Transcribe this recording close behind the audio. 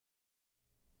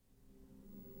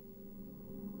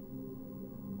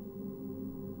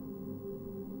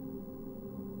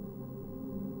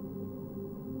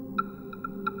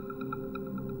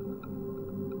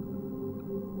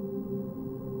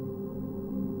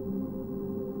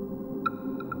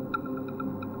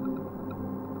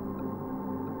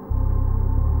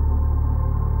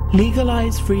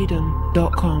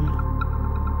LegalizeFreedom.com.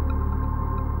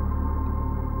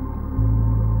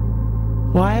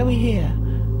 Why are we here?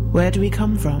 Where do we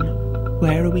come from?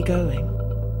 Where are we going?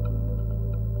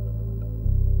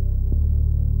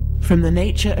 From the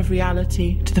nature of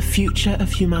reality to the future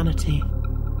of humanity.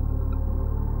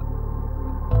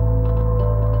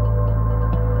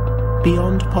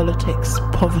 Beyond politics,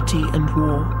 poverty and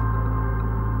war.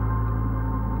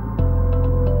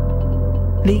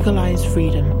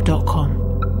 LegalizeFreedom.com.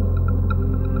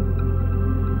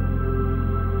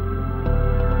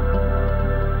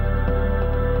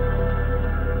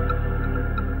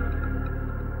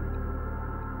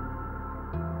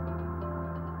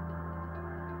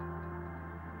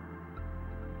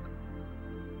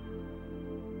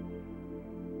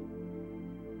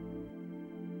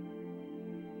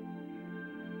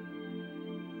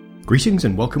 Greetings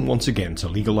and welcome once again to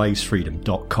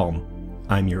LegalizeFreedom.com.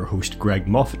 I'm your host Greg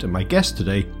Moffat, and my guest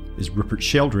today is Rupert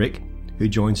Sheldrake, who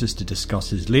joins us to discuss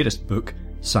his latest book,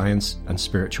 Science and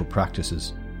Spiritual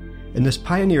Practices. In this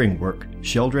pioneering work,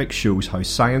 Sheldrake shows how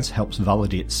science helps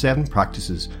validate 7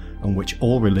 practices on which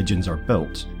all religions are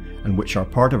built, and which are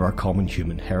part of our common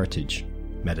human heritage: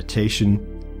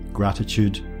 meditation,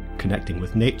 gratitude, connecting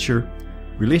with nature,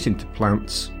 relating to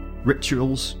plants,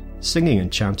 rituals, singing and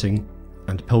chanting,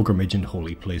 and pilgrimage in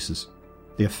holy places.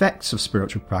 The effects of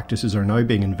spiritual practices are now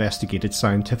being investigated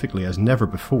scientifically as never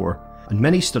before, and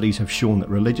many studies have shown that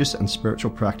religious and spiritual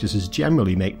practices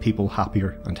generally make people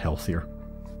happier and healthier.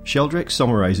 Sheldrake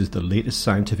summarises the latest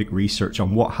scientific research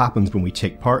on what happens when we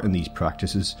take part in these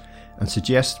practices and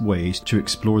suggests ways to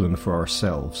explore them for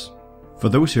ourselves. For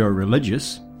those who are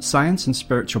religious, science and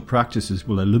spiritual practices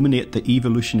will illuminate the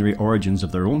evolutionary origins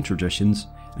of their own traditions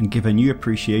and give a new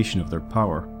appreciation of their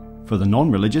power. For the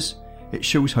non-religious, it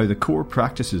shows how the core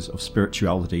practices of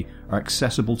spirituality are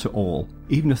accessible to all,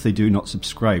 even if they do not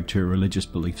subscribe to a religious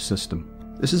belief system.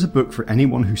 This is a book for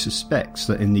anyone who suspects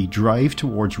that in the drive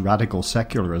towards radical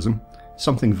secularism,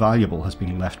 something valuable has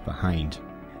been left behind.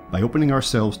 By opening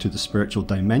ourselves to the spiritual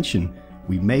dimension,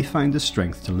 we may find the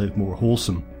strength to live more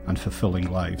wholesome and fulfilling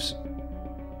lives.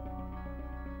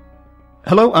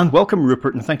 Hello and welcome,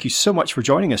 Rupert, and thank you so much for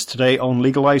joining us today on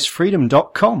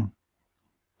LegalizeFreedom.com.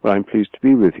 Well, I'm pleased to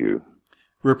be with you.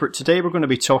 Rupert, today we're going to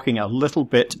be talking a little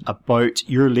bit about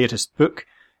your latest book.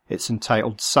 It's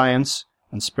entitled Science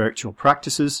and Spiritual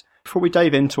Practices. Before we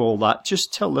dive into all that,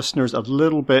 just tell listeners a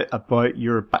little bit about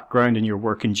your background and your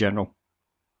work in general.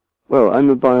 Well,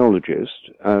 I'm a biologist.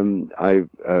 I've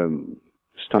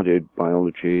studied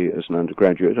biology as an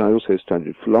undergraduate. I also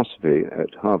studied philosophy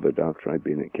at Harvard after I'd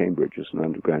been at Cambridge as an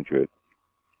undergraduate.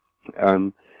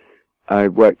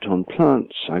 I've worked on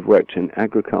plants, I've worked in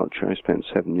agriculture, I spent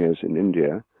 7 years in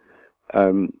India.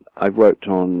 I've worked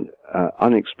on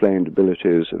unexplained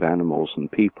abilities of animals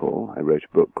and people. I wrote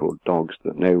a book called Dogs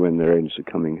That Know When Their Owners Are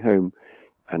Coming Home,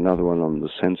 another one on the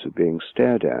sense of being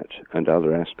stared at and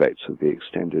other aspects of the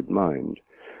extended mind.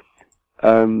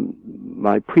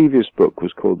 My previous book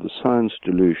was called The Science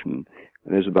Delusion,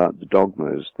 and is about the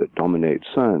dogmas that dominate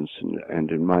science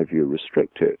and in my view,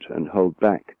 restrict it and hold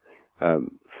back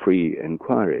free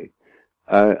inquiry.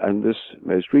 And this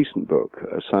most recent book,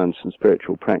 Science and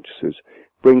Spiritual Practices,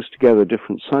 brings together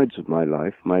different sides of my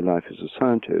life as a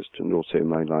scientist and also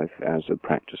my life as a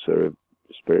practicer of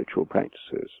spiritual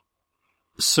practices.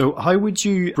 So how would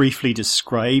you briefly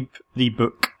describe the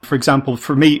book? For example,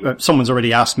 for me, someone's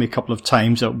already asked me a couple of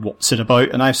times, what's it about?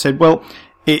 And I've said, well,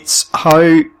 it's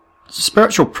how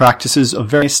spiritual practices of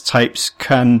various types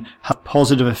can have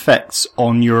positive effects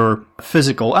on your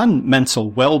physical and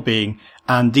mental well-being,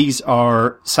 and these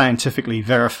are scientifically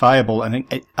verifiable and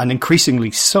increasingly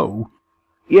so.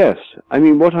 Yes. I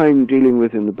mean, what I'm dealing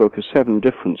with in the book are 7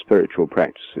 different spiritual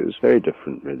practices, very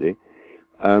different really,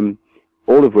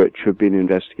 all of which have been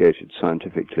investigated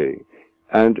scientifically,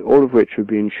 and all of which have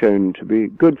been shown to be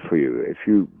good for you.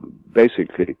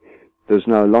 There's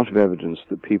now a lot of evidence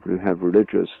that people who have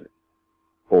religious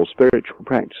or spiritual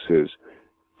practices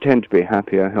tend to be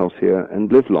happier, healthier, and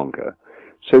live longer.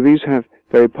 So these have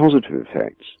very positive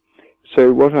effects.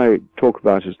 So what I talk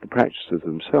about is the practices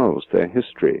themselves, their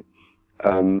history,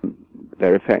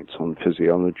 their effects on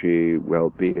physiology,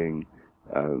 well-being,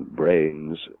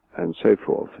 brains, and so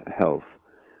forth, health.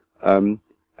 And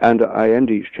I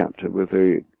end each chapter with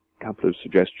a couple of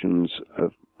suggestions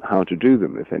of how to do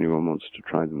them if anyone wants to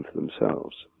try them for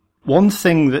themselves. One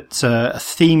thing that's a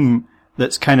theme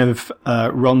that's kind of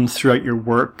run throughout your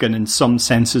work and in some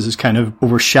senses has kind of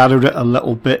overshadowed it a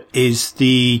little bit is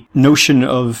the notion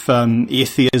of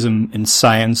atheism in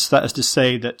science. That is to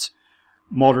say that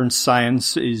modern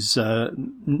science is,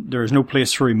 there is no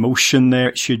place for emotion there.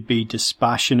 It should be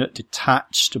dispassionate,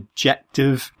 detached,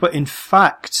 objective. But in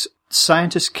fact,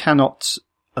 scientists cannot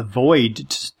avoid,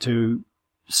 to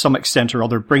some extent or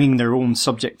other, bringing their own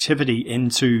subjectivity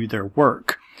into their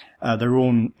work, their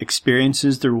own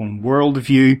experiences, their own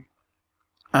worldview.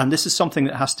 And this is something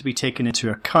that has to be taken into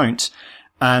account.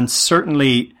 And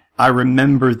certainly, I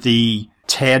remember the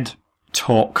TED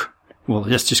talk, well,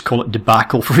 let's just call it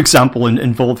debacle, for example,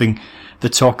 involving the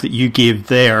talk that you gave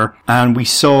there. And we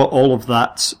saw all of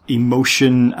that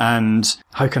emotion and,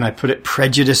 how can I put it,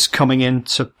 prejudice coming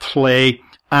into play.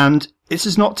 And this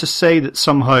is not to say that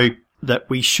somehow that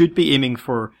we should be aiming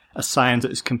for a science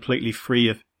that is completely free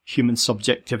of human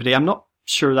subjectivity. I'm not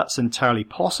sure that's entirely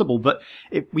possible, but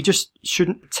we just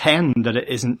shouldn't pretend that it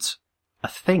isn't a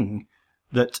thing,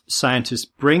 that scientists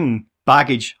bring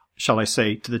baggage, shall I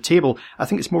say, to the table. I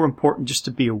think it's more important just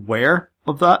to be aware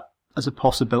of that as a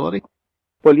possibility.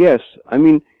 Well, yes. I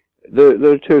mean,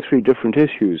 there are two or three different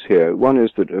issues here. One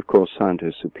is that, of course,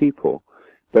 scientists are people,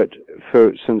 but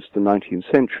since the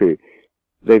 19th century,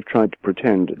 they've tried to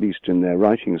pretend, at least in their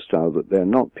writing style, that they're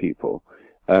not people.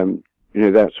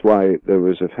 That's why there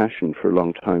was a fashion for a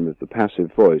long time of the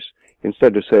passive voice.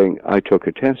 Instead of saying, I took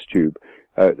a test tube,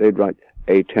 they'd write,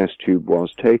 a test tube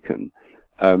was taken,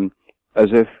 as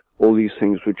if all these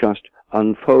things were just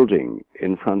unfolding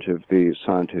in front of the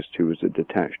scientist who was a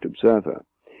detached observer.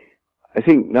 I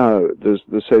think now there's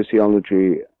the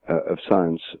sociology of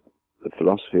science, the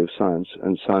philosophy of science,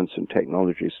 and science and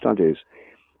technology studies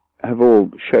have all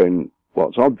shown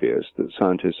what's obvious, that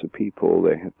scientists are people.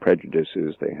 They have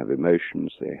prejudices, they have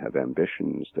emotions, they have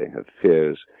ambitions, they have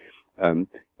fears,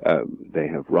 they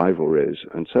have rivalries,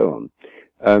 and so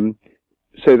on.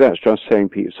 So that's just saying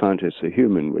scientists are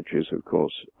human, which is, of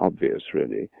course, obvious,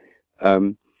 really.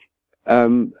 But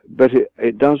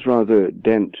it does rather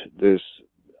dent this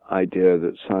idea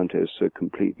that scientists are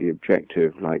completely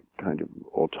objective, like kind of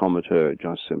automata,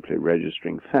 just simply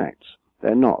registering facts.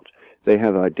 They're not. They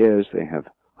have ideas, they have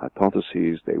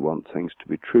hypotheses, they want things to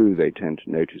be true, they tend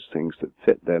to notice things that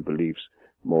fit their beliefs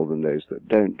more than those that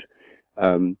don't.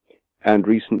 And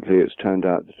recently it's turned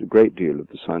out that a great deal of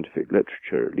the scientific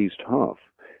literature, at least half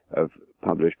of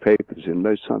published papers in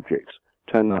most subjects,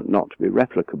 turn out not to be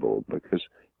replicable, because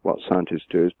what scientists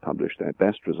do is publish their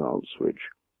best results, which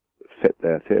fit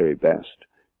their theory best,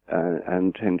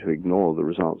 and tend to ignore the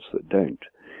results that don't.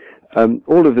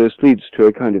 All of this leads to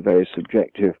a kind of very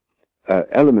subjective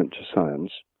element to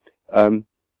science.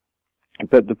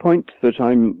 But the point that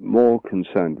I'm more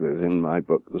concerned with in my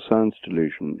book, The Science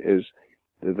Delusion, is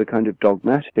the kind of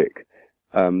dogmatic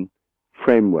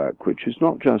framework, which is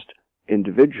not just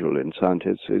individual in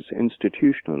scientists, it's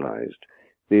institutionalized.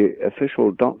 The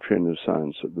official doctrine of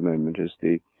science at the moment is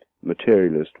the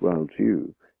materialist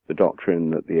worldview, the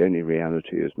doctrine that the only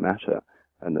reality is matter,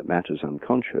 and that matter is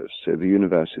unconscious. So the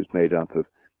universe is made up of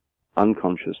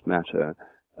unconscious matter,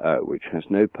 which has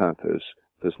no purpose.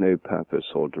 There's no purpose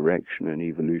or direction in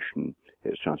evolution.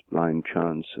 It's just blind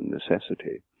chance and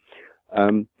necessity.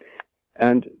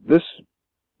 And this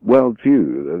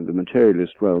worldview, the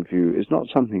materialist worldview, is not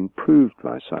something proved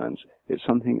by science. It's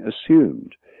something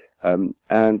assumed.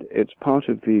 And it's part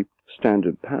of the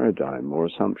standard paradigm or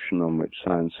assumption on which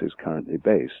science is currently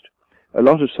based. A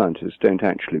lot of scientists don't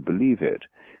actually believe it,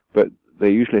 but they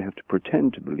usually have to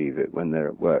pretend to believe it when they're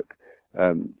at work,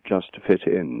 just to fit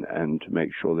in and to make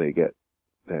sure they get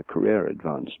their career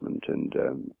advancement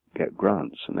and get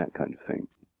grants and that kind of thing.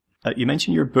 You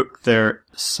mentioned your book there,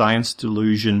 Science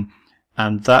Delusion,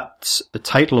 and that the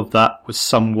title of that was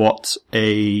somewhat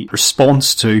a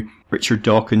response to Richard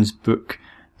Dawkins' book,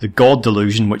 The God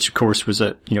Delusion, which of course was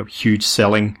a huge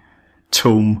selling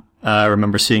tome. I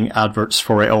remember seeing adverts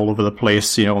for it all over the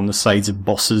place, on the sides of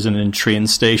buses and in train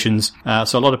stations.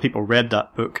 So a lot of people read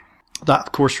that book. That,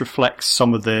 of course, reflects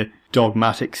some of the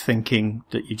dogmatic thinking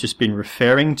that you've just been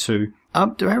referring to.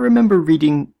 Do I remember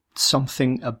reading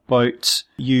something about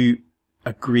you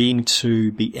agreeing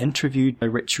to be interviewed by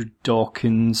Richard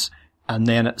Dawkins, and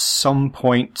then at some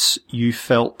point you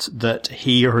felt that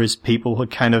he or his people had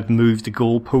kind of moved the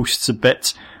goalposts a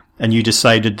bit, and you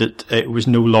decided that it was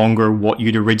no longer what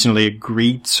you'd originally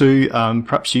agreed to?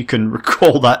 Perhaps you can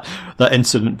recall that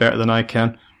incident better than I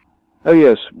can. Oh,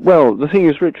 yes. Well, the thing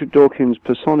is, Richard Dawkins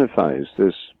personifies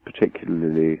this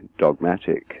particularly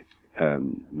dogmatic,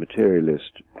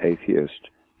 materialist, atheist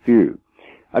view.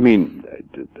 I mean,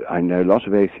 I know a lot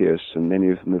of atheists, and many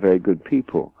of them are very good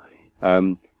people.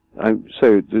 So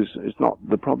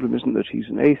the problem isn't that he's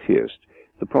an atheist.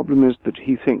 The problem is that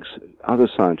he thinks other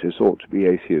scientists ought to be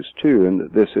atheists too, and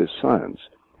that this is science.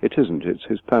 It isn't. It's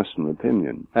his personal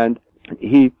opinion. And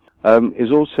He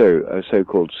is also a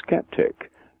so-called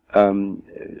skeptic.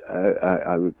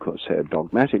 I would say a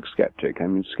dogmatic skeptic. I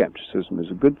mean, skepticism is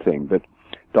a good thing, but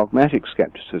dogmatic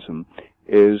skepticism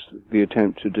is the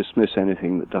attempt to dismiss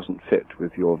anything that doesn't fit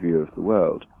with your view of the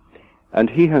world. And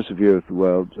he has a view of the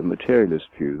world, a materialist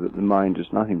view, that the mind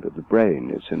is nothing but the brain,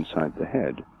 it's inside the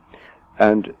head,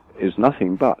 and is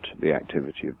nothing but the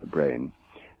activity of the brain.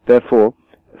 Therefore,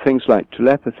 things like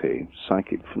telepathy,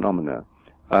 psychic phenomena,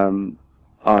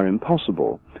 are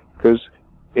impossible, because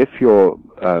if your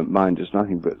mind is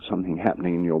nothing but something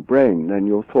happening in your brain, then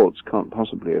your thoughts can't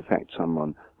possibly affect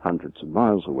someone hundreds of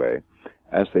miles away,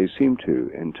 as they seem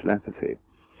to in telepathy.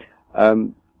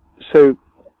 So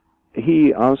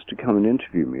he asked to come and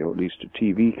interview me, or at least a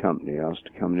TV company asked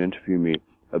to come and interview me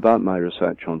about my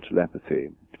research on telepathy,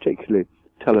 particularly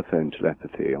telephone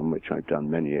telepathy, on which I've done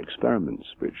many experiments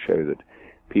which show that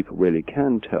people really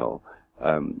can tell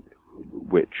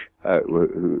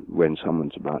when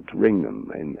someone's about to ring them.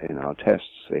 In our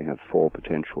tests, they have 4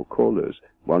 potential callers,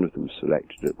 one of them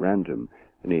selected at random,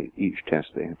 and in each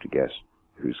test they have to guess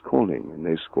who's calling, and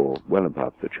they score well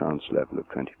above the chance level of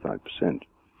 25%.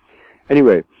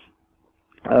 Anyway,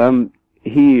 the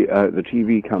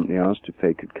TV company asked if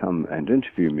they could come and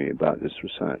interview me about this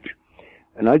research,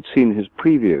 and I'd seen his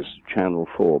previous Channel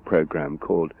 4 program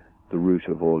called The Root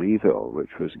of All Evil,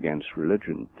 which was against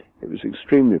religion. It was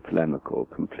extremely polemical,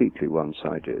 completely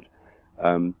one-sided.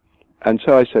 And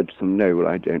so I said to them, no, well,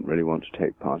 I don't really want to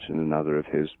take part in another of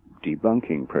his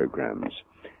debunking programs.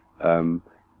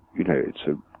 It's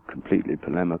a completely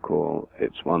polemical,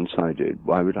 it's one-sided.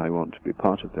 Why would I want to be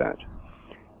part of that?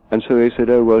 And so they said,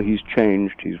 oh, well, he's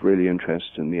changed. He's really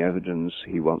interested in the evidence.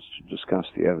 He wants to discuss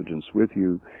the evidence with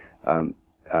you.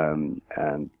 And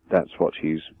that's what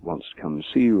he wants to come and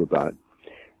see you about.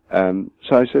 So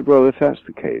I said, well, if that's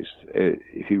the case,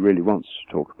 if he really wants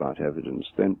to talk about evidence,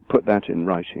 then put that in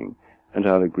writing, and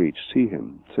I'll agree to see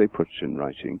him. So they put it in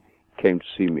writing, came to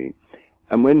see me.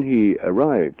 And when he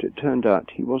arrived, it turned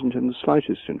out he wasn't in the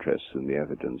slightest interest in the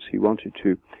evidence. He wanted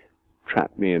to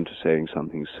trap me into saying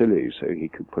something silly so he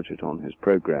could put it on his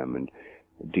program and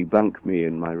debunk me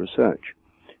in my research.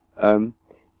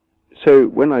 So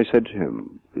when I said to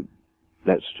him,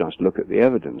 let's just look at the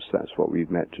evidence, that's what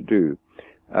we've met to do,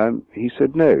 he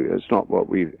said, no, that's not what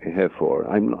we're here for.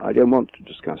 I don't want to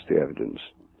discuss the evidence.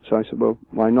 So I said, well,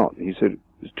 why not? He said,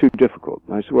 it's too difficult.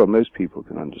 And I said, well, most people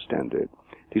can understand it.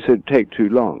 He said, take too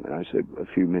long. And I said, a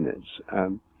few minutes.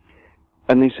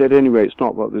 And he said, anyway, it's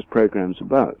not what this program's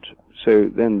about.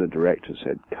 So then the director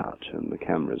said, cut, and the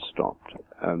cameras stopped.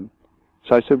 So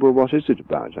I said, well, what is it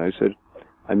about? I said,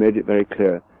 I made it very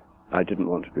clear I didn't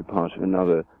want to be part of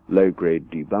another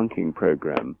low-grade debunking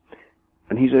program.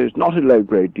 And he said, it's not a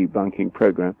low-grade debunking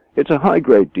program, it's a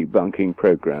high-grade debunking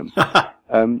program.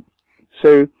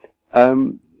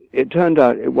 It turned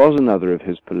out it was another of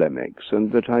his polemics,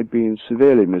 and that I'd been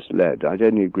severely misled. I'd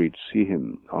only agreed to see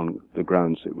him on the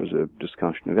grounds it was a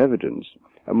discussion of evidence.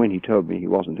 And when he told me he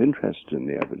wasn't interested in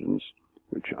the evidence,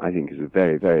 which I think is a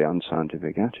very, very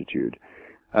unscientific attitude,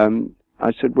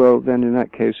 I said, well, then in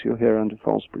that case you're here under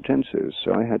false pretenses.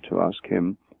 So I had to ask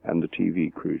him and the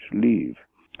TV crew to leave.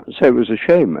 So it was a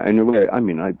shame. In a way, I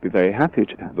mean, I'd be very happy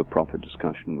to have a proper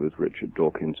discussion with Richard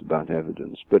Dawkins about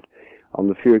evidence, but on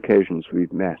the few occasions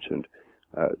we've met and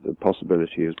the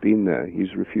possibility has been there,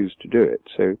 he's refused to do it.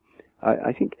 So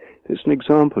I think it's an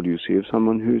example, you see, of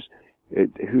someone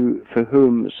for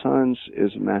whom science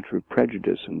is a matter of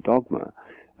prejudice and dogma,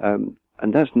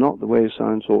 and that's not the way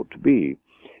science ought to be.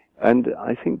 And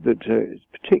I think that it's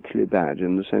particularly bad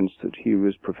in the sense that he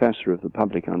was professor of the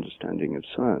public understanding of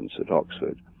science at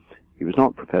Oxford. He was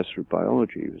not professor of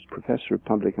biology, he was professor of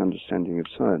public understanding of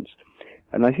science.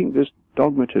 And I think this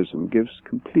dogmatism gives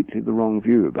completely the wrong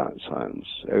view about science,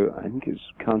 so I think it's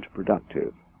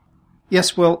counterproductive.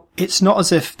 Yes, well, it's not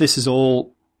as if this is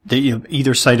all,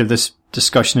 either side of this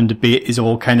discussion and debate is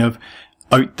all kind of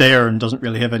out there and doesn't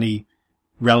really have any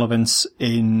relevance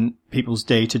in people's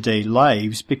day-to-day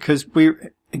lives, because we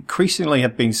increasingly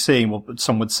have been seeing, well,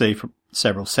 some would say for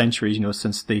several centuries,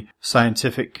 since the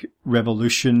scientific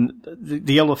revolution,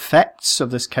 the ill effects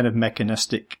of this kind of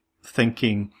mechanistic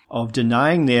thinking of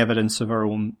denying the evidence of our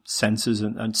own senses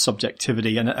and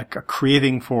subjectivity, and a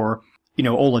craving for,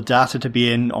 all the data to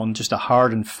be in on just a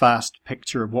hard and fast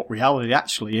picture of what reality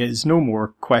actually is. No more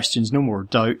questions, no more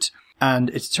doubt.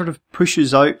 And it sort of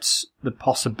pushes out the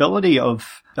possibility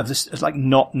of this, like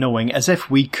not knowing, as if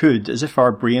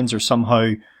our brains are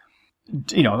somehow,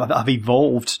 have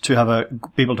evolved to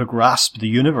be able to grasp the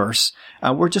universe.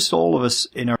 And we're just all of us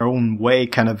in our own way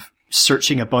kind of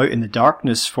searching about in the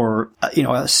darkness for,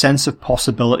 a sense of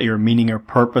possibility or meaning or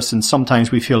purpose, and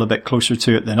sometimes we feel a bit closer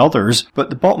to it than others. But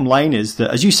the bottom line is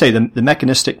that, as you say, the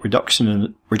mechanistic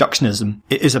reductionism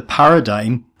is a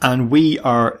paradigm, and we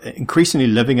are increasingly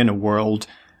living in a world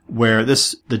where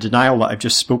the denial that I've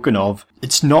just spoken of,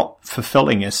 it's not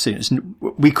fulfilling us.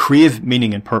 We crave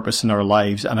meaning and purpose in our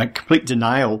lives, and a complete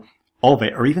denial of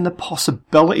it, or even the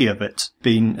possibility of it,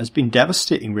 has been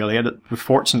devastating, really. And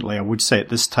fortunately, I would say at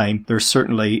this time, there's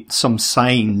certainly some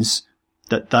signs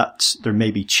that there may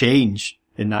be change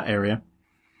in that area.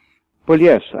 Well,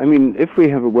 yes. I mean, if we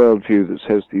have a worldview that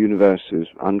says the universe is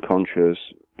unconscious,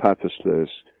 purposeless,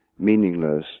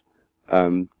 meaningless,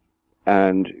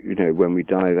 and when we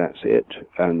die, that's it,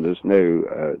 and there's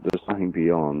nothing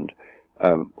beyond.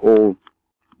 All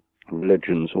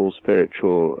religions, all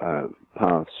spiritual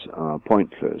paths are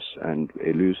pointless and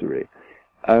illusory.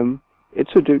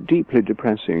 It's a deeply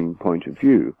depressing point of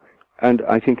view, and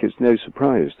I think it's no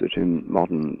surprise that in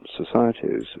modern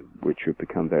societies, which have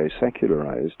become very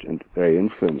secularized and very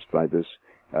influenced by this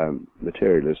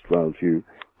materialist worldview,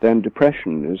 then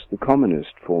depression is the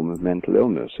commonest form of mental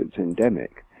illness. It's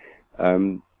endemic.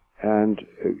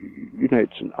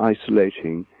 It's an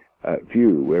isolating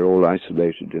view. We're all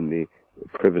isolated in the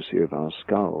privacy of our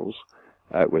skulls.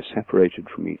 We're separated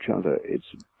from each other.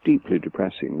 It's a deeply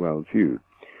depressing worldview.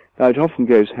 Now, it often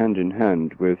goes hand in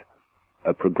hand with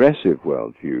a progressive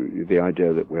worldview, the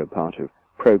idea that we're part of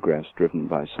progress driven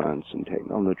by science and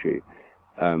technology,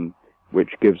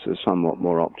 which gives a somewhat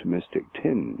more optimistic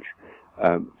tinge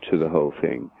to the whole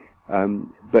thing.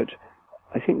 But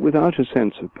I think without a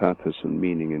sense of purpose and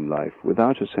meaning in life,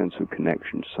 without a sense of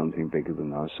connection to something bigger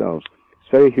than ourselves,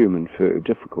 it's very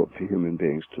difficult for human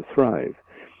beings to thrive.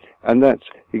 And that's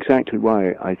exactly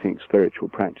why I think spiritual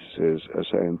practices are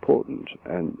so important,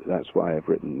 and that's why I've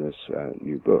written this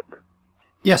new book.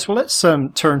 Yes, well, let's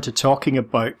turn to talking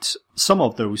about some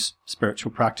of those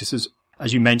spiritual practices.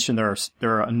 As you mentioned, there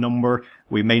are a number.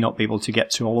 We may not be able to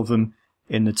get to all of them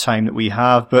in the time that we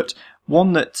have, but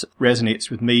one that resonates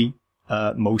with me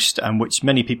most, and which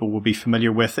many people will be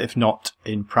familiar with, if not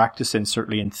in practice and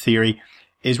certainly in theory,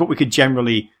 is what we could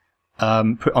generally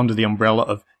put under the umbrella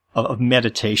of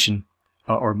meditation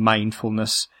or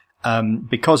mindfulness.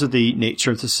 Because of the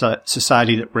nature of the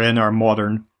society that we're in, our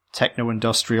modern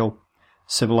techno-industrial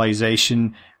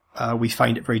civilization, we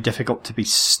find it very difficult to be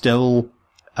still.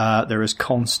 There is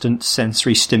constant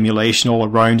sensory stimulation all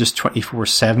around us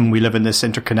 24/7. We live in this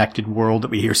interconnected world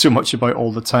that we hear so much about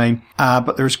all the time.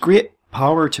 But there's great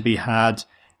power to be had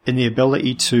in the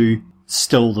ability to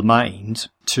still the mind,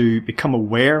 to become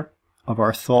aware of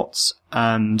our thoughts,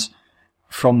 and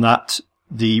from that,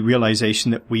 the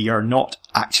realization that we are not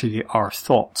actually our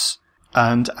thoughts.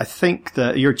 And I think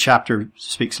that your chapter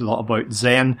speaks a lot about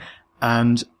Zen,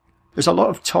 and there's a lot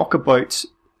of talk about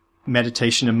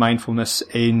meditation and mindfulness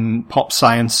in pop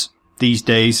science these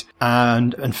days.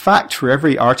 And in fact, for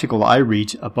every article that I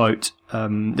read about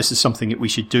this is something that we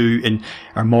should do in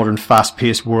our modern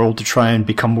fast-paced world to try and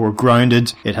become more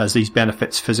grounded. It has these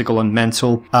benefits, physical and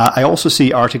mental. I also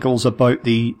see articles about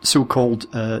the so-called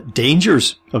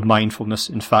dangers of mindfulness.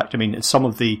 In fact, I mean, some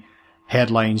of the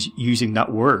headlines using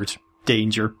that word,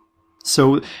 danger.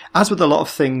 So, as with a lot of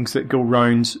things that go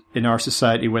round in our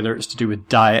society, whether it's to do with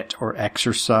diet or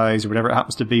exercise or whatever it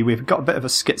happens to be, we've got a bit of a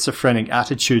schizophrenic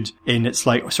attitude in it's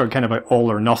like sort of kind of like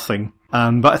all or nothing.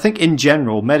 But I think in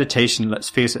general, meditation, let's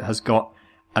face it, has got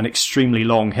an extremely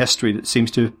long history that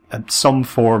seems to have some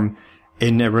form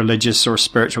in a religious or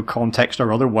spiritual context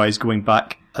or otherwise, going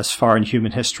back as far in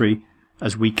human history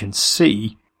as we can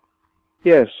see.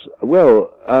 Yes,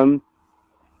 well,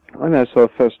 I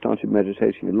myself first started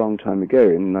meditating a long time ago,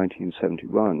 in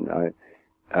 1971.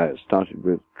 I started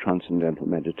with transcendental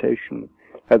meditation.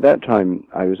 At that time,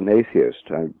 I was an atheist.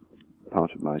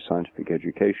 Part of my scientific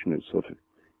education had sort of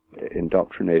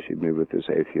indoctrinated me with this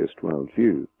atheist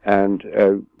worldview. And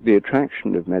the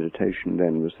attraction of meditation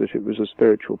then was that it was a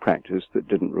spiritual practice that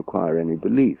didn't require any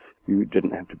belief. You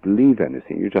didn't have to believe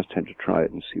anything. You just had to try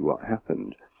it and see what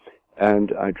happened.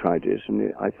 And I tried it,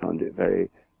 and I found it very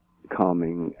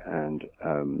calming and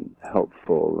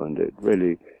helpful, and it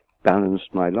really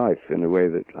balanced my life in a way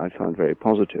that I found very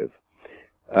positive.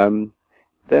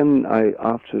 Then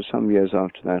after some years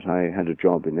after that, I had a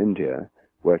job in India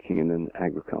working in an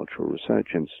agricultural research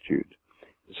institute.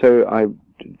 So I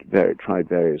tried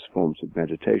various forms of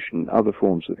meditation, other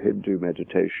forms of Hindu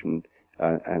meditation,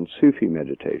 and Sufi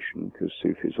meditation, because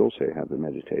Sufis also have a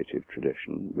meditative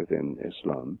tradition within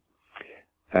Islam.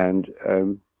 And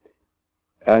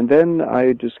And then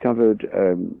I discovered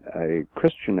a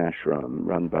Christian ashram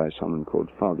run by someone called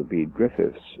Father Bede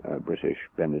Griffiths, a British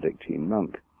Benedictine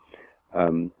monk.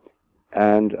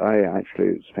 And I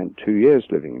actually spent 2 years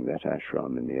living in that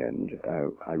ashram in the end.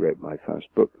 I wrote my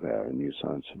first book there, A New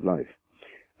Science of Life.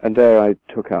 And there I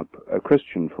took up a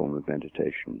Christian form of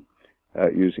meditation,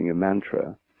 using a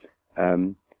mantra.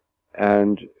 I've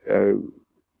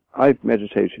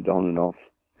meditated on and off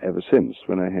ever since.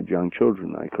 When I had young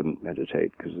children, I couldn't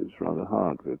meditate because it was rather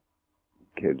hard with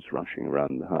kids rushing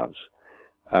around the house.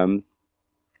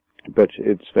 But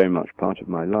it's very much part of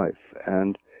my life.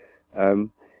 And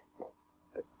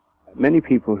many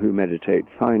people who meditate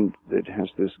find that it has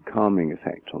this calming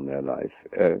effect on their life.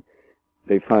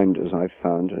 They find, as I've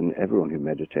found, and everyone who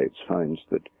meditates finds,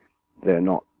 that they're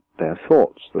not their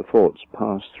thoughts. The thoughts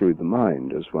pass through the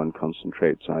mind as one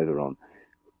concentrates either on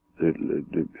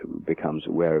becomes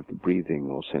aware of the breathing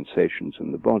or sensations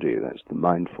in the body. That's the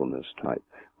mindfulness type.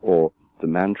 Or the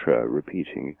mantra,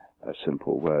 repeating a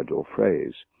simple word or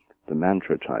phrase. The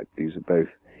mantra type. These are both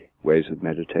ways of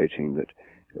meditating that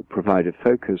provide a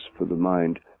focus for the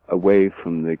mind away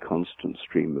from the constant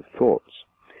stream of thoughts.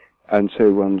 And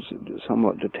so one's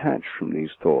somewhat detached from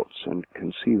these thoughts and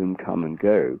can see them come and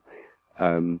go,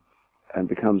 and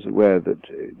becomes aware that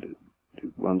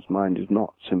one's mind is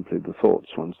not simply the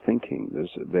thoughts one's thinking.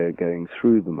 They're going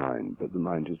through the mind, but the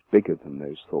mind is bigger than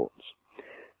those thoughts.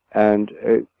 And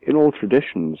in all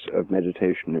traditions of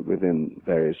meditation within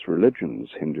various religions,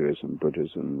 Hinduism,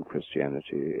 Buddhism,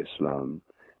 Christianity, Islam,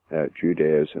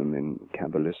 Judaism, in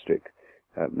Kabbalistic,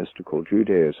 mystical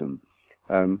Judaism,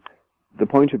 the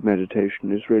point of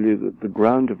meditation is really that the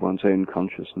ground of one's own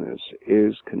consciousness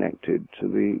is connected to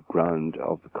the ground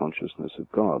of the consciousness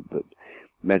of God, that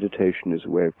meditation is a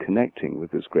way of connecting with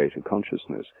this greater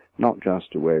consciousness, not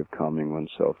just a way of calming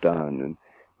oneself down and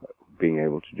being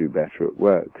able to do better at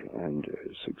work and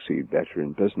succeed better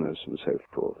in business and so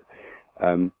forth,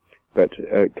 but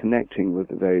connecting with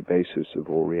the very basis of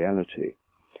all reality.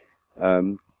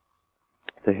 The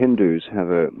Hindus have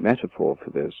a metaphor for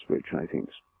this, which I think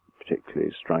is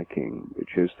particularly striking,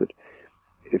 which is that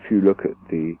if you look at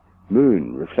the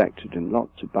moon reflected in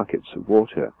lots of buckets of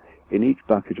water, in each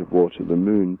bucket of water the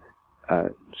moon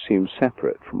seems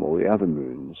separate from all the other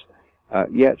moons,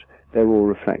 yet they're all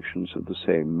reflections of the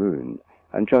same moon.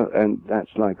 And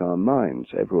that's like our minds.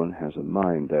 Everyone has a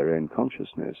mind, their own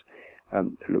consciousness.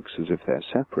 It looks as if they're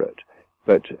separate,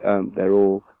 but they're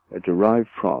all derived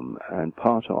from and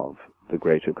part of the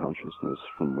greater consciousness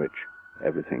from which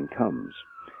everything comes.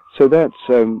 So that's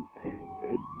the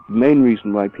main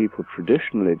reason why people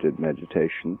traditionally did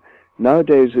meditation.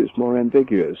 Nowadays it's more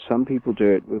ambiguous. Some people do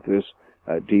it with this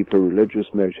deeper religious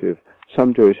motive.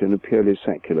 Some do it in a purely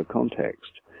secular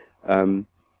context.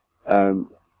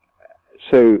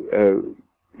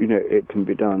 It can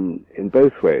be done in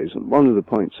both ways. And one of the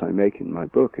points I make in my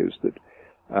book is that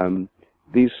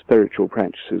these spiritual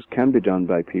practices can be done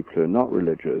by people who are not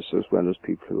religious as well as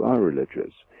people who are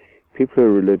religious. People who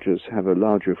are religious have a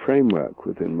larger framework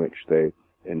within which they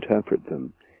interpret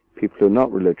them. People who are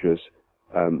not religious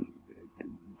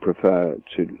prefer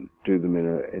to do them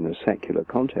in a secular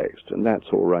context, and that's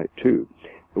all right too.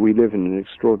 But we live in an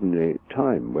extraordinary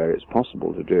time where it's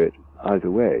possible to do it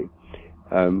either way.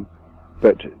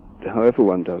 But however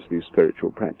one does these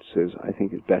spiritual practices, I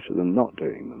think it's better than not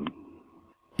doing them.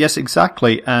 Yes,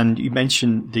 exactly. And you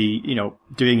mentioned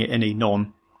doing it in a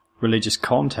non-religious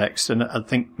context. And I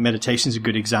think meditation is a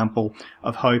good example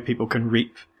of how people can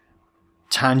reap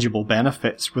tangible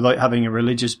benefits without having a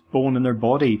religious bone in their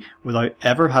body, without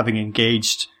ever having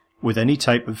engaged with any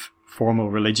type of formal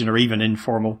religion or even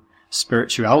informal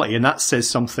spirituality. And that says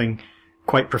something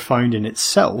quite profound in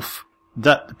itself,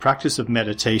 that the practice of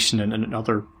meditation and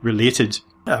other related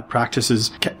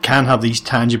practices can have these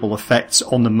tangible effects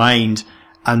on the mind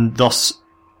and thus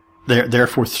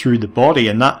therefore through the body.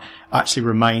 And that actually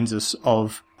reminds us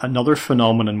of another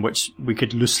phenomenon which we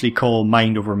could loosely call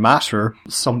mind over matter.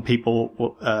 Some people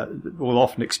will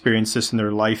often experience this in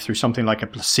their life through something like a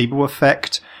placebo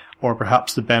effect, or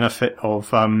perhaps the benefit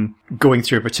of going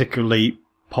through a particularly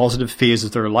positive phase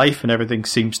of their life and everything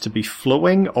seems to be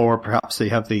flowing, or perhaps they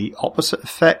have the opposite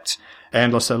effect.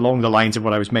 Endless, along the lines of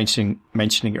what I was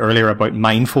mentioning earlier about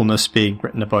mindfulness being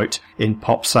written about in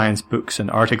pop science books and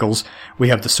articles. We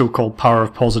have the so-called power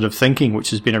of positive thinking, which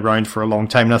has been around for a long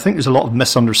time. And I think there's a lot of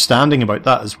misunderstanding about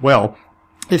that as well.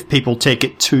 If people take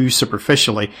it too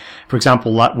superficially, for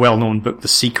example, that well-known book, The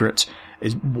Secret,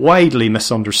 is widely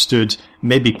misunderstood,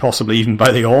 maybe possibly even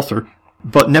by the author.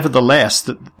 But nevertheless,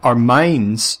 that our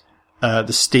minds,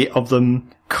 the state of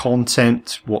them,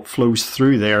 content, what flows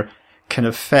through there, can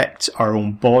affect our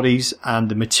own bodies and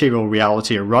the material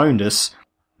reality around us.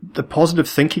 The positive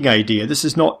thinking idea, this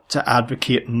is not to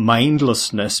advocate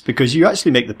mindlessness, because you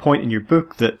actually make the point in your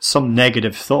book that some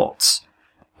negative thoughts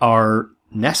are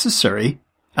necessary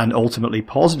and ultimately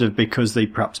positive because they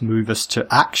perhaps move us to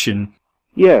action.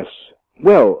 Yes.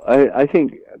 Well, I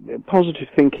think positive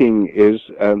thinking is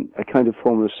a kind of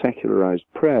form of secularized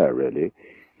prayer, really.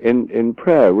 In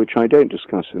prayer, which I don't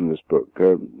discuss in this book,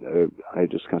 I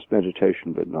discuss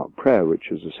meditation but not prayer,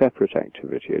 which is a separate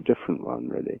activity, a different one,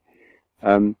 really.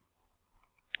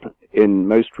 In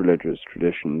most religious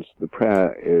traditions, the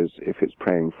prayer is, if it's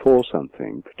praying for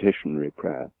something, petitionary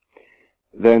prayer,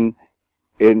 then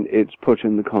it's put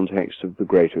in the context of the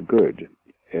greater good.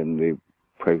 In the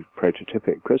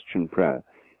prototypic Christian prayer,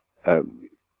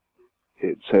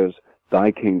 it says,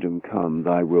 "Thy kingdom come,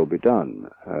 thy will be done.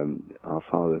 Our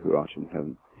Father who art in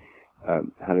heaven,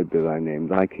 hallowed be thy name,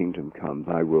 thy kingdom come,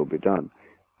 thy will be done."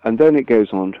 And then it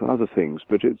goes on to other things,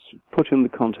 but it's put in the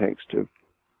context of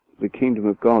the kingdom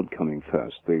of God coming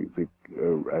first,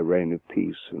 a reign of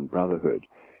peace and brotherhood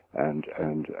and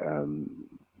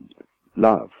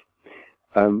love.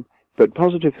 But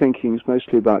positive thinking is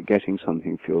mostly about getting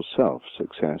something for yourself,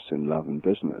 success in love and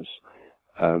business.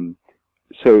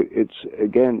 So it's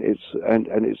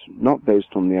not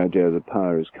based on the idea that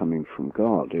power is coming from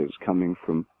God, it's coming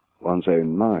from one's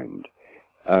own mind.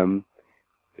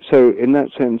 So in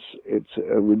that sense, it's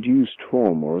a reduced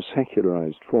form or a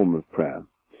secularized form of prayer.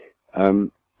 I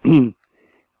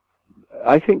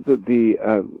think that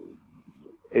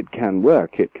it can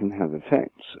work, it can have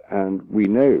effects, and we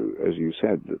know, as you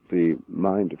said, that the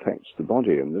mind affects the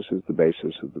body, and this is the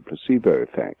basis of the placebo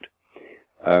effect.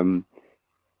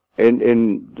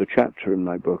 In the chapter in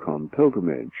my book on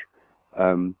pilgrimage,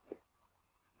 I'm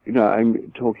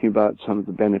talking about some of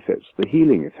the benefits, the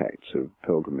healing effects of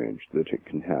pilgrimage that it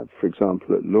can have. For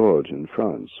example, at Lourdes in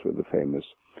France, with the famous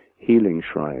healing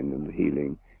shrine and the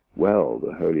healing well,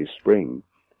 the Holy Spring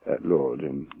at Lourdes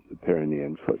in the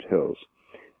Pyrenean foothills.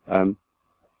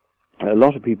 A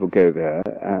lot of people go there,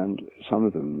 and some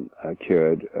of them are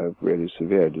cured of really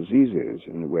severe diseases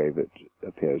in a way that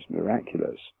appears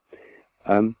miraculous.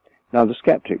 Now the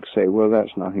skeptics say, well,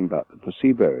 that's nothing but the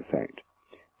placebo effect.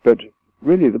 But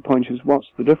really the point is,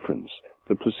 what's the difference?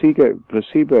 The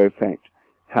placebo effect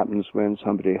happens when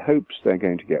somebody hopes they're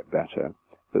going to get better,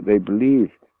 that they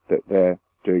believe that they're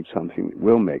doing something that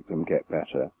will make them get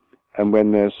better, and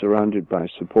when they're surrounded by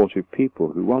supportive people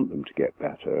who want them to get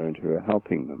better and who are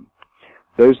helping them.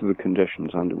 Those are the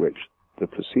conditions under which the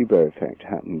placebo effect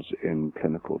happens in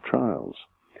clinical trials.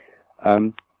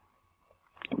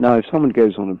 Now, if someone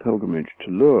goes on a pilgrimage to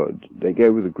Lourdes, they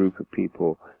go with a group of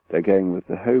people, they're going with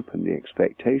the hope and the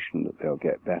expectation that they'll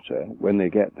get better. When they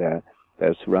get there,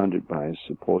 they're surrounded by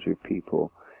supportive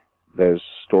people. There's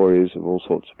stories of all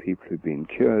sorts of people who've been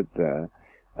cured there.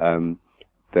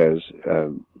 There's,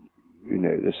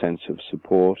 the sense of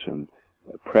support and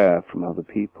prayer from other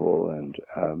people, and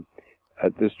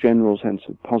this general sense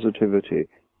of positivity,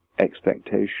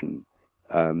 expectation.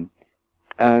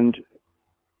 And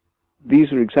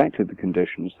these are exactly the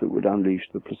conditions that would unleash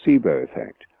the placebo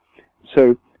effect.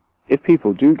 So if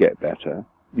people do get better,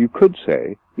 you could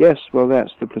say, yes, well,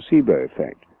 that's the placebo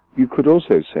effect. You could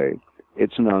also say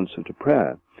it's an answer to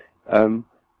prayer. And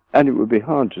it would be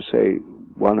hard to say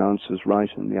one answer's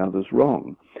right and the other's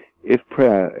wrong. If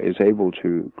prayer is able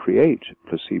to create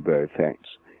placebo effects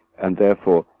and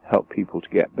therefore help people to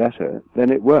get better,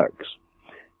 then it works.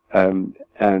 And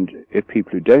if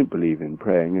people who don't believe in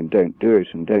praying and don't do it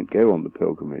and don't go on the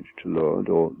pilgrimage to Lourdes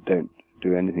or don't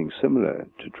do anything similar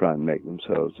to try and make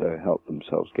themselves help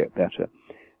themselves get better,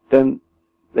 then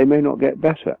they may not get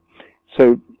better.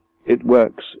 So it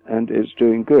works and it's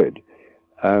doing good.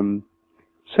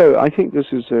 So I think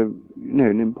this is an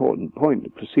important point. The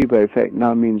placebo effect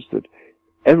now means that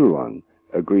everyone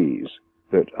agrees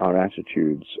that our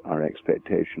attitudes, our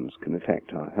expectations can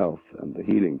affect our health and the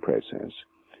healing process.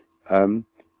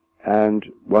 And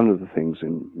one of the things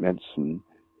in medicine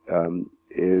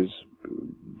is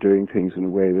doing things in a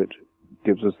way that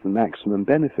gives us the maximum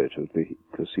benefit of the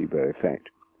placebo effect,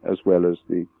 as well as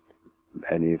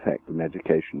any effect the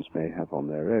medications may have on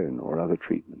their own or other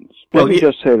treatments. Let me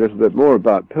just say a little bit more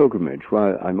about pilgrimage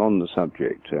while I'm on the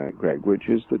subject, Greg, which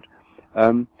is that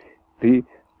the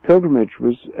pilgrimage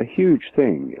was a huge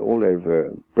thing all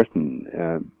over Britain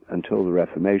until the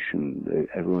Reformation.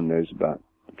 Everyone knows about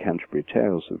the Canterbury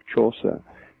Tales of Chaucer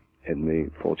in the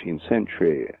 14th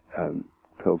century,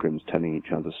 pilgrims telling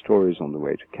each other stories on the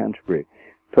way to Canterbury.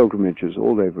 Pilgrimages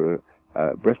all over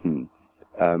Britain,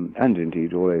 and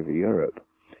indeed all over Europe.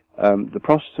 The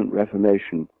Protestant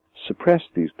Reformation suppressed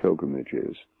these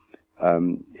pilgrimages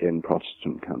in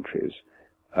Protestant countries.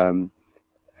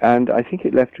 And I think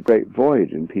it left a great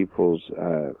void in people's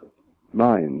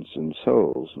minds and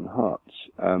souls and hearts.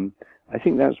 I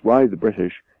think that's why the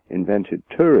British invented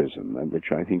tourism,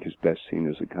 which I think is best seen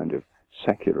as a kind of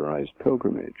secularized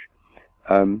pilgrimage.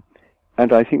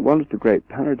 And I think one of the great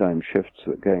paradigm shifts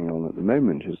that are going on at the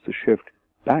moment is the shift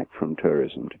back from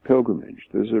tourism to pilgrimage.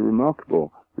 There's a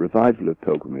remarkable revival of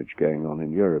pilgrimage going on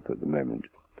in Europe at the moment,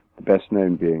 the best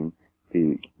known being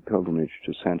the pilgrimage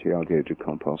to Santiago de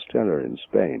Compostela in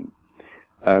Spain.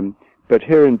 But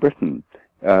here in Britain,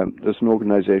 there's an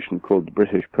organization called the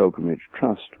British Pilgrimage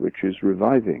Trust, which is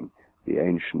reviving the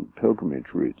ancient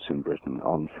pilgrimage routes in Britain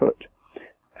on foot.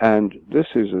 And this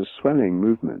is a swelling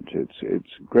movement.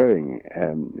 It's growing.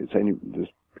 This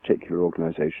particular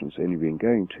organization's only been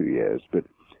going 2 years, but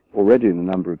already the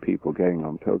number of people going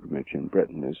on pilgrimage in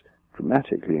Britain is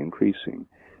dramatically increasing.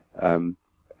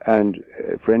 And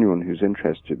for anyone who's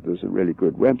interested, there's a really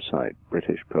good website,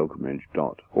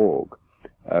 britishpilgrimage.org,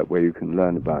 where you can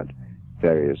learn about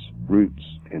various routes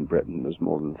in Britain. There's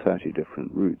more than 30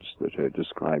 different routes that are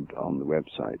described on the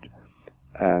website.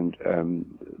 And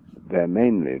they're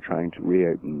mainly trying to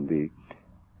reopen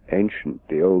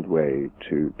the old way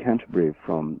to Canterbury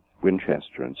from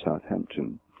Winchester and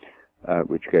Southampton,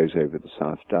 which goes over the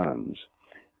South Downs,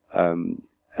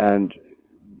 and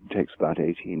takes about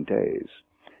 18 days.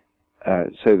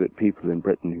 So that people in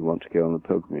Britain who want to go on a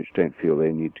pilgrimage don't feel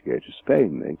they need to go to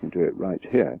Spain. They can do it right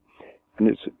here. And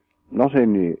it's not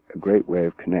only a great way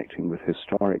of connecting with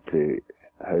historically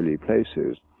holy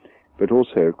places, but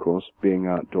also, of course, being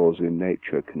outdoors in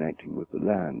nature, connecting with the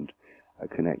land,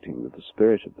 connecting with the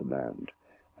spirit of the land.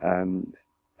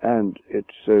 And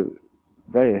it's a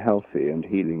very healthy and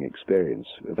healing experience,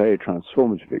 a very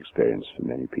transformative experience for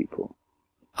many people.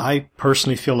 I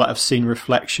personally feel that I've seen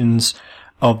reflections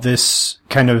of this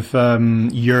kind of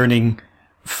yearning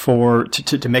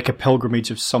to make a pilgrimage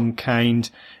of some kind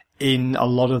in a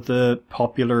lot of the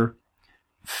popular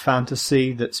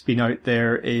fantasy that's been out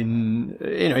there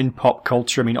in pop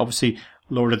culture. I mean, obviously,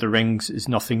 Lord of the Rings is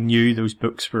nothing new. Those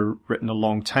books were written a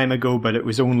long time ago, but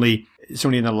it's only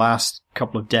in the last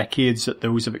couple of decades that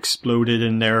those have exploded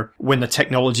in there when the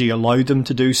technology allowed them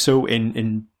to do so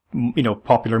in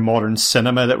popular modern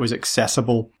cinema that was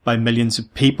accessible by millions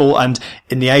of people. And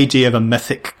in the idea of a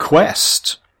mythic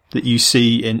quest that you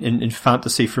see in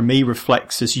fantasy, for me,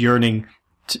 reflects this yearning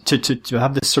to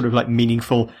have this sort of like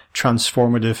meaningful,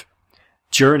 transformative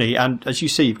journey. And as you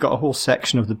say, you've got a whole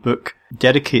section of the book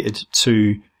dedicated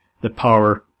to the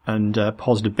power and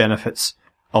positive benefits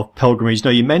of pilgrimage.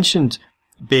 Now, you mentioned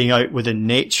being out within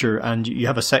nature, and you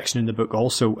have a section in the book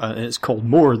also, and it's called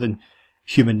More Than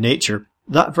Human Nature.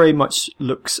 That very much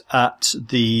looks at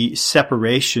the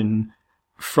separation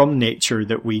from nature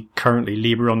that we currently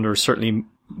labour under, certainly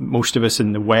most of us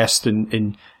in the West,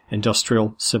 in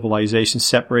industrial civilization,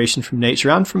 separation from nature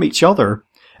and from each other,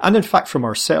 and in fact from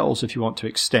ourselves, if you want to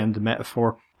extend the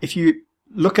metaphor. If you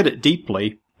look at it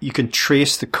deeply, you can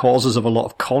trace the causes of a lot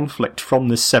of conflict from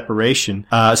this separation,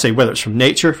 say whether it's from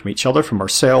nature, from each other, from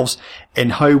ourselves,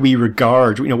 in how we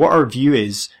regard, what our view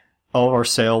is of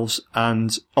ourselves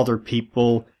and other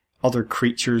people, other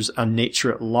creatures and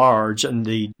nature at large, and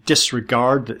the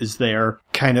disregard that is there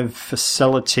kind of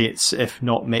facilitates, if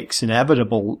not makes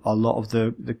inevitable, a lot of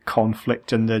the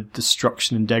conflict and the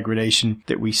destruction and degradation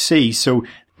that we see. So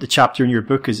the chapter in your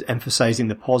book is emphasizing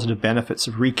the positive benefits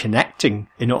of reconnecting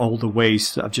in all the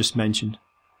ways that I've just mentioned.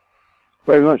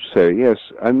 Very much so, yes.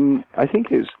 I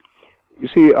think you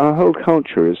see, our whole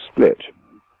culture is split.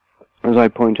 As I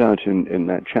point out in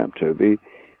that chapter,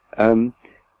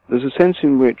 there's a sense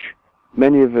in which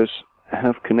many of us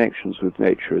have connections with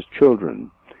nature as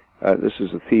children. This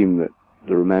is a theme that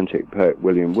the Romantic poet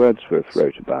William Wordsworth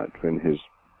wrote about in his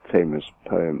famous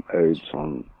poem Odes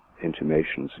on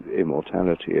Intimations of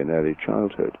Immortality in Early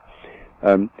Childhood.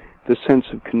 The sense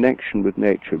of connection with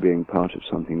nature being part of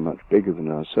something much bigger than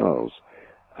ourselves.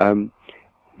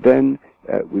 Then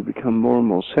we become more and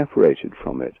more separated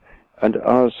from it. And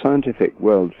our scientific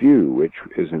worldview, which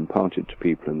is imparted to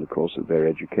people in the course of their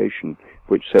education,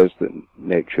 which says that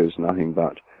nature is nothing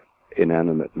but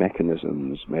inanimate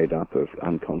mechanisms made up of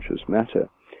unconscious matter,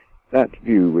 that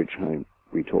view, which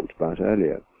we talked about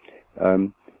earlier,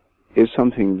 is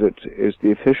something that is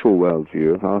the official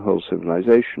worldview of our whole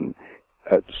civilization,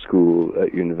 at school,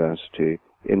 at university,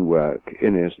 in work,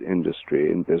 in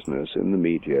industry, in business, in the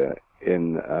media,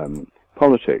 in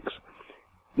politics.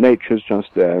 Nature's just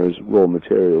there as raw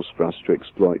materials for us to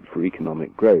exploit for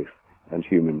economic growth and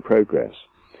human progress.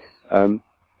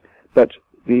 But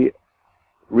the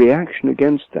reaction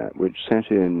against that, which set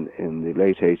in the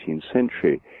late 18th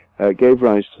century, gave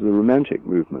rise to the Romantic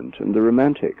movement. And the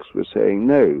Romantics were saying,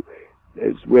 no,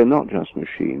 we're not just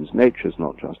machines. Nature's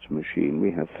not just a machine.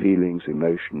 We have feelings,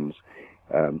 emotions.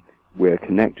 We're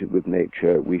connected with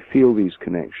nature. We feel these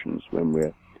connections when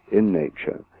we're in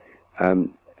nature.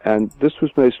 And this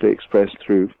was mostly expressed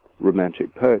through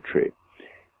Romantic poetry.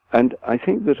 And I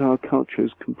think that our culture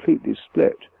is completely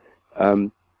split.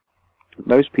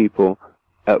 Most people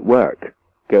at work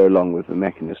go along with the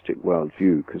mechanistic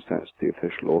worldview because that's the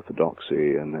official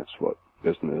orthodoxy and that's what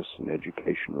business and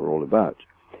education are all about.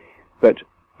 But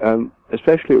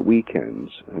especially at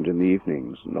weekends and in the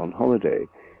evenings and on holiday,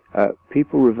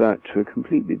 people revert to a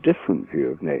completely different view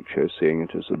of nature, seeing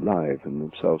it as alive and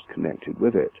themselves connected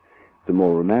with it, the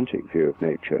more romantic view of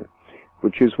nature,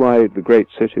 which is why the great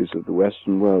cities of the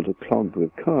Western world are clogged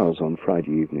with cars on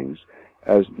Friday evenings,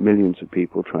 as millions of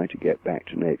people try to get back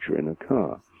to nature in a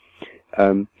car.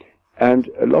 And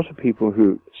a lot of people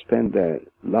who spend their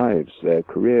lives, their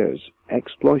careers,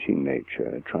 exploiting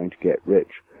nature, trying to get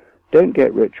rich, don't want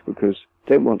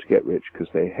to get rich because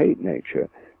they hate nature.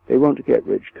 They want to get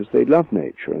rich because they love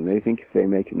nature, and they think if they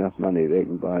make enough money, they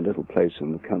can buy a little place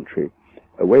in the country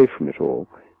away from it all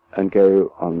and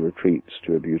go on retreats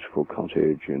to a beautiful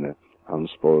cottage in an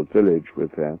unspoiled village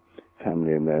with their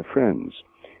family and their friends.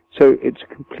 So it's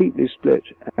a completely split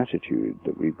attitude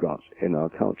that we've got in our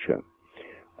culture.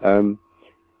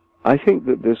 I think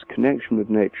that this connection with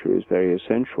nature is very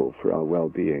essential for our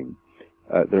well-being.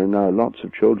 There are now lots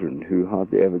of children who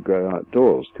hardly ever go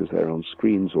outdoors because they're on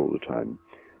screens all the time.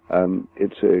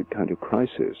 It's a kind of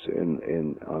crisis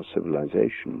in our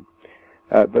civilization.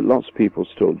 But lots of people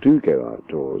still do go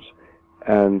outdoors,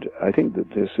 and I think that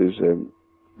this is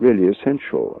really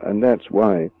essential, and that's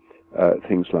why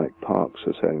things like parks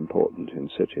are so important in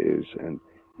cities and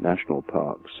national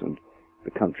parks and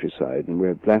the countryside, and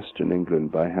we're blessed in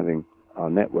England by having our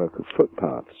network of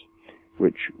footpaths,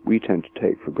 which we tend to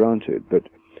take for granted. But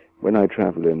when I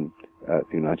travel in the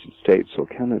United States or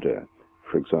Canada,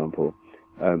 for example,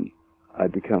 I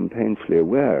become painfully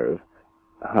aware of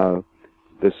how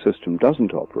this system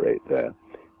doesn't operate there.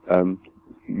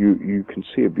 You can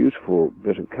see a beautiful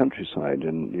bit of countryside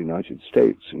in the United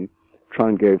States and try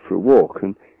and go for a walk,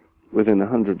 and within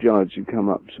 100 yards you come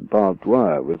up to barbed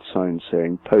wire with signs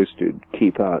saying posted,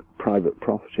 keep out private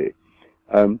property.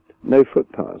 No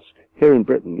footpaths. Here in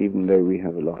Britain, even though we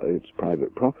have a lot of it's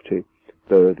private property,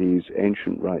 there are these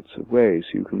ancient rights of way,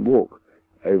 so you can walk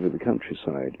over the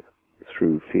countryside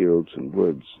through fields and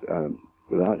woods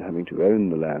without having to own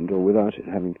the land or without it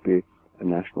having to be a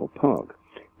national park,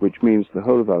 which means the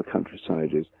whole of our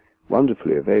countryside is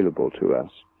wonderfully available to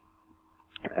us.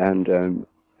 And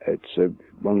it's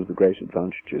one of the great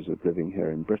advantages of living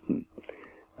here in Britain.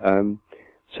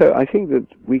 So I think that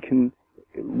we can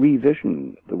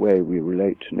revision the way we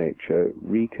relate to nature,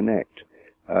 reconnect.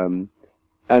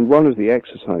 And one of the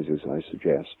exercises I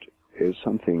suggest is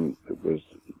something that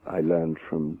I learned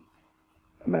from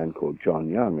a man called John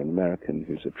Young, an American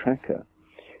who's a tracker,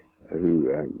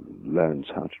 who learns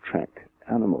how to track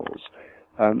animals,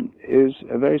 is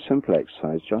a very simple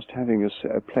exercise, just having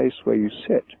a place where you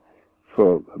sit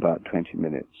for about 20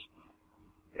 minutes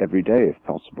every day if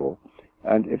possible.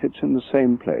 And if it's in the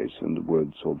same place, in the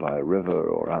woods or by a river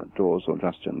or outdoors or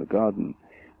just in the garden,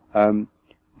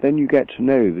 then you get to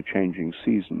know the changing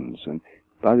seasons, and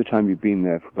by the time you've been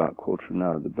there for about a quarter of an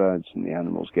hour, the birds and the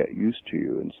animals get used to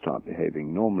you and start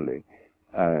behaving normally,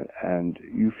 and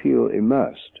you feel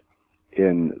immersed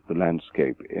in the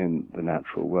landscape, in the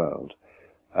natural world,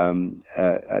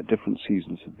 at different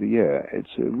seasons of the year.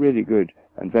 It's a really good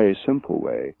and very simple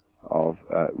way of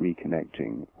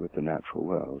reconnecting with the natural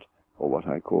world, or what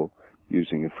I call,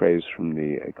 using a phrase from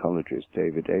the ecologist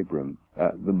David Abram,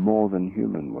 the more than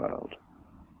human world.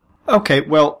 Okay,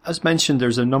 well, as mentioned,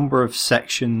 there's a number of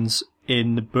sections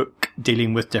in the book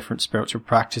dealing with different spiritual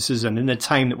practices, and in the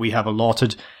time that we have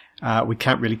allotted, we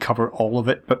can't really cover all of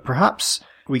it, but perhaps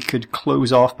we could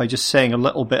close off by just saying a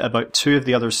little bit about two of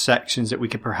the other sections that we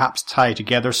could perhaps tie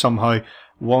together somehow.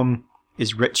 One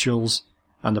is rituals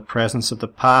and the presence of the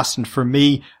past, and for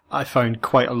me, I found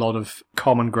quite a lot of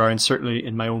common ground, certainly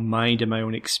in my own mind and my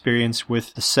own experience,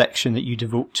 with the section that you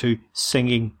devote to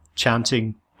singing,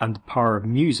 chanting, and the power of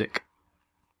music.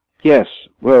 Yes,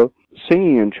 well,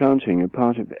 singing and chanting are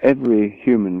part of every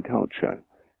human culture,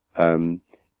 and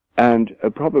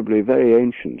are probably very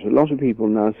ancient. A lot of people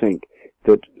now think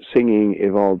that singing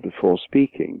evolved before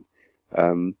speaking,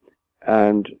 and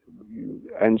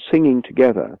singing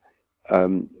together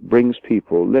brings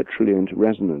people literally into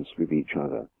resonance with each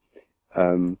other.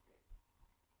 And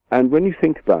when you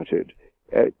think about it,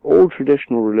 All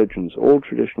traditional religions, all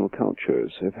traditional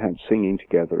cultures have had singing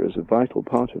together as a vital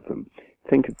part of them.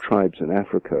 Think of tribes in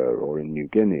Africa or in New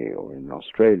Guinea or in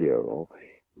Australia or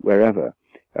wherever.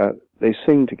 They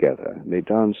sing together, they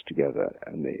dance together,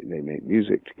 and they make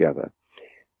music together.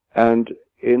 And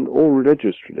in all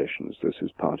religious traditions, this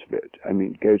is part of it. I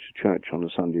mean, go to church on a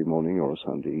Sunday morning or a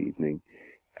Sunday evening,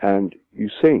 and you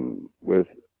sing with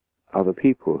other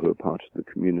people who are part of the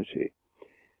community.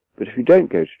 But if you don't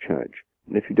go to church,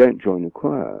 and if you don't join a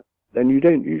choir, then you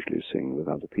don't usually sing with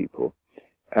other people.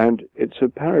 And it's a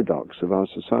paradox of our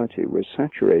society. We're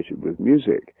saturated with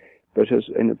music, but as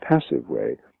in a passive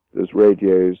way. There's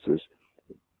radios,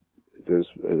 there's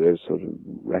sort of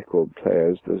record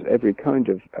players, there's every kind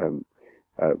of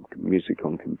music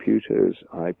on computers,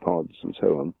 iPods, and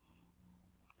so on.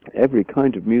 Every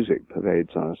kind of music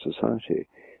pervades our society.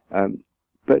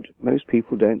 But most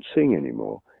people don't sing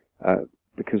anymore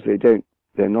because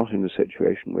they're not in a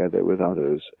situation where they're with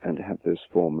others and have this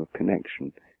form of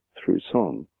connection through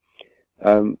song.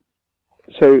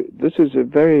 So this is a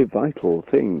very vital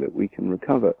thing that we can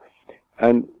recover.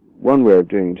 And one way of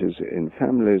doing it is in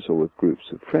families or with groups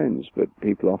of friends, but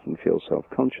people often feel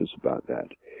self-conscious about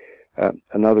that.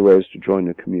 Another way is to join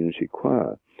a community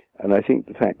choir. And I think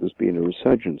the fact there's been a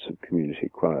resurgence of community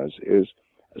choirs is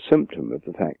a symptom of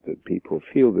the fact that people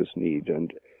feel this need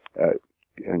and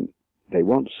they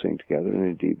want to sing together, and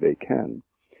indeed they can.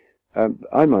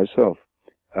 I myself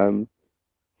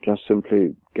just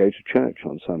simply go to church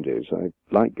on Sundays. I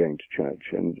like going to church,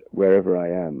 and wherever I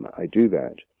am, I do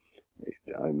that.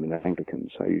 I'm an Anglican,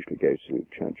 so I usually go to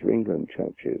Church of England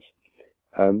churches.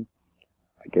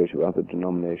 I go to other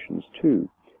denominations too.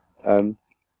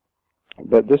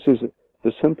 But this is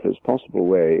the simplest possible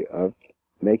way of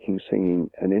making singing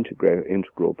an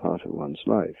integral part of one's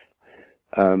life.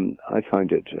 I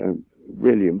find it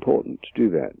really important to do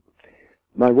that.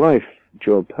 My wife,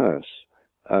 Jill Peirce,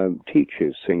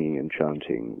 teaches singing and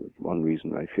chanting. One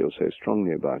reason I feel so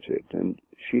strongly about it, and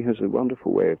she has a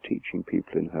wonderful way of teaching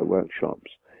people in her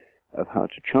workshops of how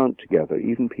to chant together.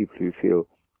 Even people who feel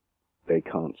they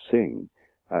can't sing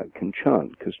can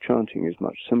chant, because chanting is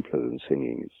much simpler than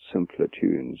singing. It's simpler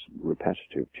tunes,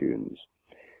 repetitive tunes.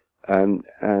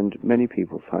 And many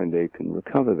people find they can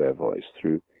recover their voice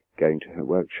through going to her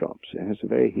workshops. It has a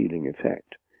very healing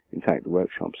effect. In fact, the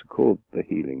workshops are called the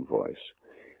Healing Voice.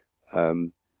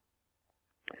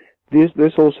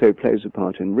 This also plays a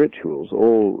part in rituals.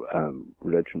 All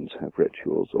religions have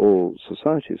rituals. All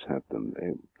societies have them.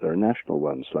 There are national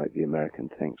ones like the American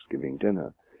Thanksgiving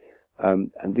dinner.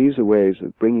 And these are ways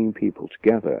of bringing people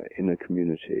together in a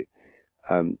community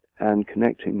and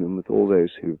connecting them with all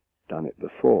those who've done it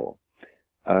before.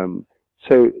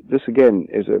 So this again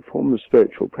is a form of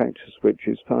spiritual practice which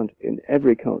is found in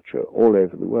every culture all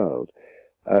over the world.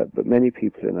 But many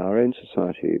people in our own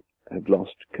society have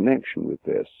lost connection with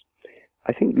this.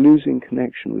 I think losing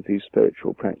connection with these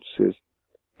spiritual practices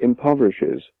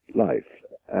impoverishes life,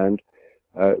 and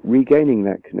regaining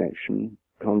that connection,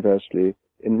 conversely,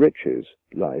 enriches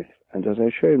life. And as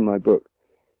I show in my book,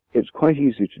 it's quite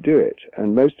easy to do it,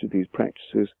 and most of these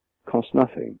practices cost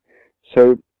nothing.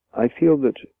 So I feel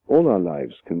that all our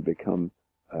lives can become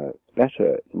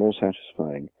better, more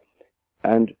satisfying,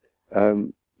 and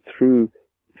through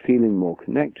feeling more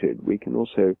connected, we can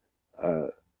also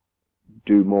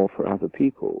do more for other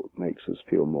people. It makes us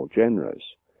feel more generous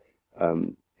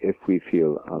if we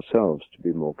feel ourselves to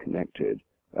be more connected.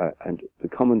 And the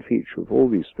common feature of all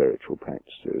these spiritual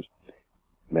practices,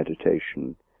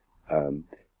 meditation,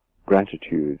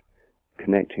 gratitude,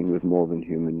 connecting with more than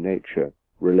human nature,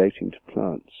 relating to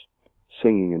plants,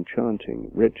 singing and chanting,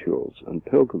 rituals and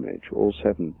pilgrimage, all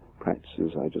 7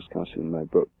 practices I discuss in my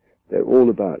book, they're all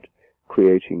about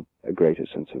creating a greater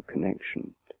sense of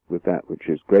connection with that which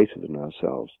is greater than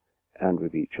ourselves and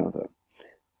with each other.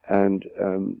 And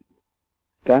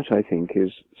that, I think,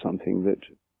 is something that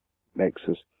makes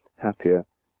us happier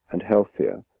and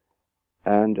healthier,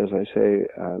 and, as I say,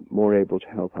 more able to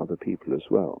help other people as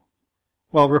well.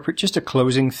 Well, Rupert, just a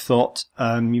closing thought.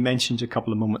 You mentioned a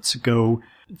couple of moments ago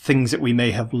things that we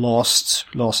may have lost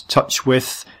touch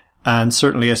with, and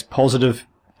certainly as positive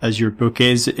as your book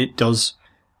is, it does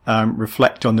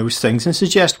reflect on those things and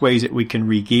suggest ways that we can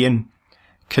regain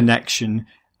connection.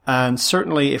 And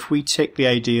certainly, if we take the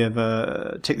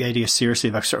idea seriously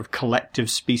of a sort of collective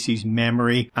species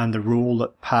memory and the role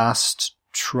that past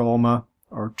trauma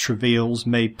or travails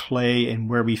may play in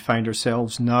where we find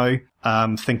ourselves now,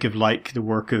 think of like the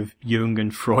work of Jung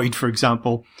and Freud, for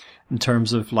example, in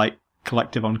terms of like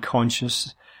collective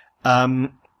unconscious.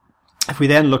 If we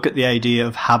then look at the idea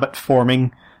of habit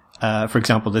forming For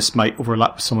example, this might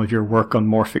overlap with some of your work on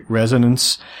morphic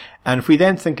resonance. And if we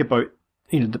then think about,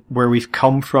 where we've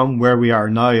come from, where we are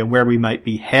now, and where we might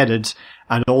be headed,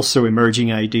 and also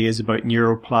emerging ideas about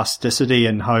neuroplasticity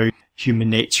and how human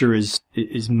nature is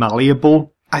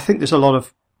malleable, I think there's a lot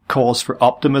of cause for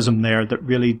optimism there, that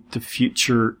really the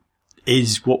future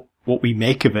is what we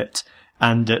make of it,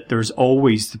 and that there's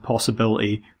always the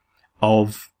possibility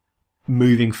of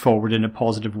moving forward in a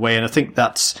positive way. And I think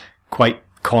that's quite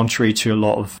contrary to a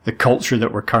lot of the culture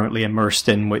that we're currently immersed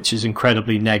in, which is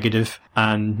incredibly negative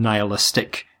and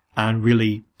nihilistic and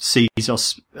really sees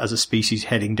us as a species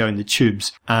heading down the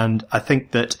tubes. And I think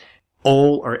that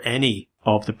all or any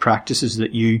of the practices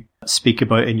that you speak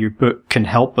about in your book can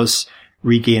help us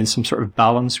regain some sort of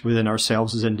balance within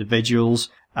ourselves as individuals,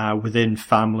 within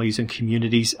families and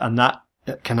communities, and that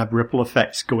can have ripple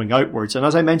effects going outwards. And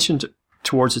as I mentioned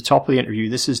towards the top of the interview,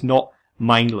 this is not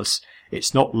mindless.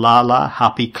 It's not la-la,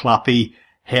 happy, clappy,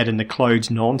 head in the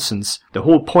clouds nonsense. The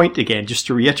whole point, again, just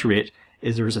to reiterate,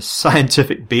 is there is a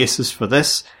scientific basis for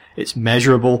this. It's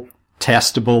measurable,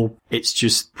 testable. It's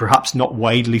just perhaps not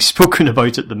widely spoken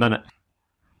about at the minute.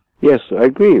 Yes, I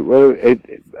agree. Well,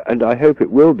 and I hope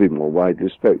it will be more widely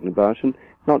spoken about, and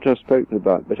not just spoken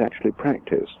about, but actually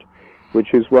practiced,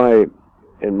 which is why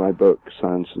in my book,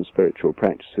 Science and Spiritual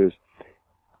Practices,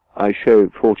 I show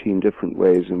 14 different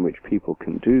ways in which people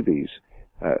can do these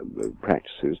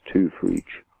practices, 2 for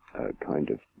each kind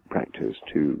of practice,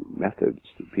 2 methods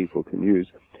that people can use.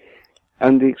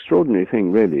 And the extraordinary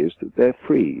thing really is that they're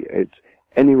free.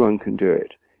 Anyone can do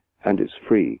it, and it's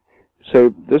free.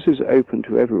 So this is open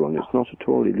to everyone. It's not at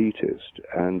all elitist,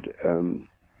 and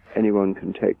anyone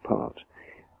can take part.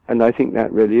 And I think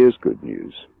that really is good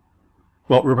news.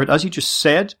 Well, Rupert, as you just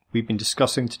said, we've been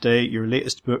discussing today your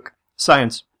latest book,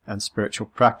 Science and Spiritual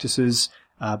Practices.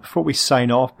 Before we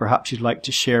sign off, perhaps you'd like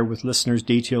to share with listeners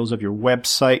details of your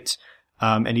website,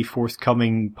 any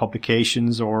forthcoming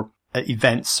publications or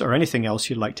events or anything else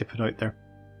you'd like to put out there.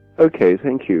 Okay,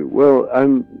 thank you. Well,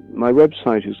 my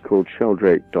website is called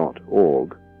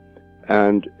sheldrake.org,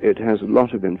 and it has a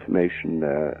lot of information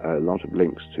there, a lot of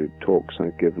links to talks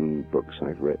I've given, books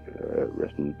I've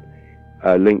written,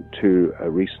 a link to a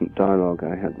recent dialogue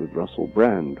I had with Russell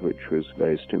Brand, which was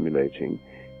very stimulating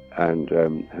and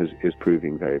is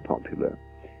proving very popular.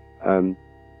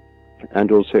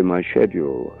 And also my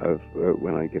schedule of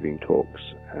when I'm giving talks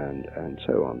and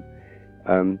so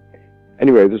on.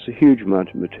 Anyway, there's a huge amount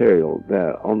of material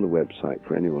there on the website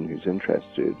for anyone who's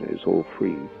interested. It's all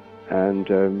free. And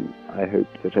I hope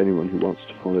that anyone who wants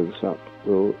to follow this up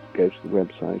will go to the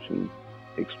website and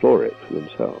explore it for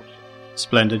themselves.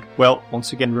 Splendid. Well,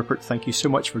 once again, Rupert, thank you so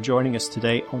much for joining us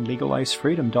today on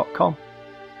LegalizeFreedom.com.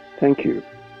 Thank you.